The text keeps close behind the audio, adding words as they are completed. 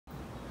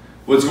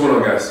What's going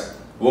on, guys?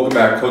 Welcome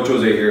back. Coach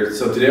Jose here.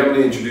 So today I'm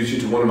going to introduce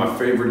you to one of my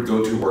favorite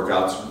go-to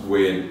workouts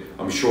when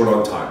I'm short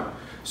on time.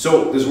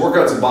 So this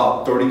workout's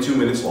about 32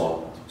 minutes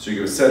long. So you're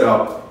going to set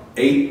up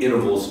 8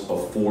 intervals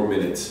of 4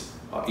 minutes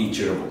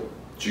each interval.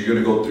 So you're going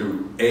to go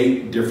through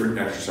 8 different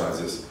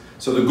exercises.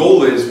 So the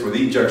goal is for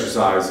each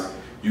exercise,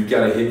 you've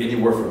got to hit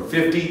anywhere from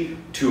 50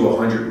 to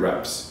 100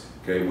 reps,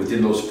 okay,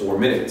 within those 4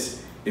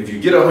 minutes. If you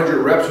get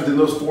 100 reps within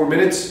those 4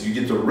 minutes, you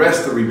get the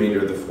rest the remainder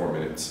of the 4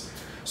 minutes.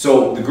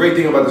 So the great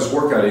thing about this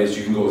workout is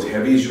you can go as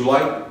heavy as you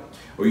like,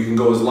 or you can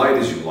go as light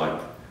as you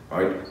like,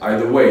 right?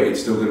 Either way,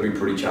 it's still gonna be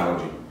pretty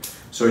challenging.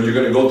 So you're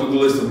gonna go through the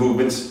list of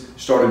movements,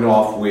 starting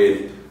off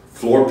with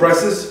floor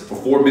presses for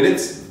 4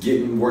 minutes,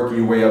 working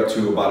your way up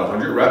to about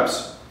 100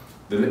 reps.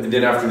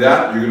 Then after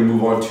that, you're gonna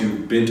move on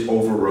to bent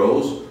over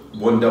rows,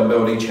 1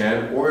 dumbbell in each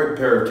hand, or a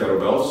pair of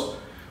kettlebells.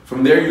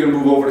 From there, you're gonna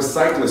move over to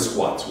cyclist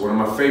squats, one of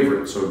my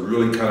favorites. So it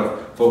really kind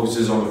of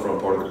focuses on the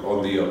front part,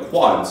 on the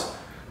quads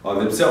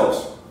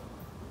themselves.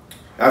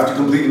 After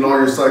completing all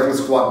your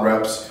cyclist squat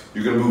reps,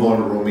 you're gonna move on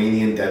to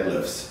Romanian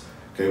deadlifts.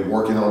 Okay,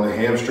 working on the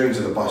hamstrings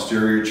and the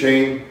posterior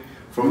chain.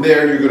 From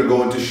there, you're gonna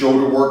go into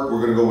shoulder work. We're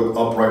gonna go with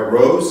upright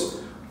rows,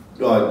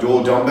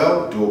 dual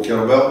dumbbell, dual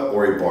kettlebell,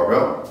 or a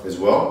barbell as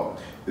well.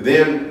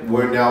 Then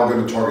we're now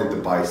gonna target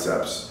the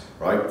biceps,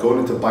 right? Going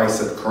into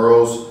bicep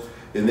curls.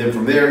 And then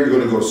from there, you're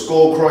gonna go to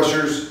skull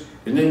crushers.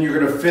 And then you're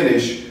gonna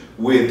finish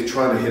with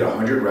trying to hit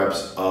 100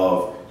 reps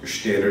of your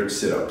standard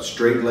sit-up,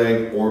 straight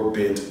leg or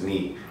bent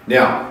knee.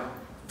 Now,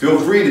 feel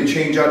free to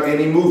change out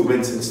any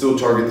movements and still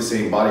target the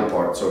same body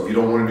part. So if you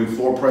don't want to do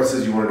floor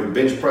presses, you want to do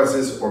bench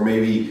presses or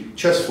maybe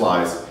chest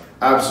flies,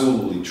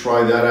 absolutely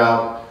try that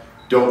out.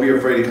 Don't be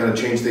afraid to kind of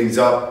change things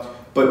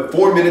up. But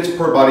 4 minutes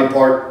per body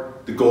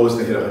part, the goal is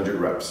to hit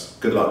 100 reps.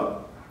 Good luck.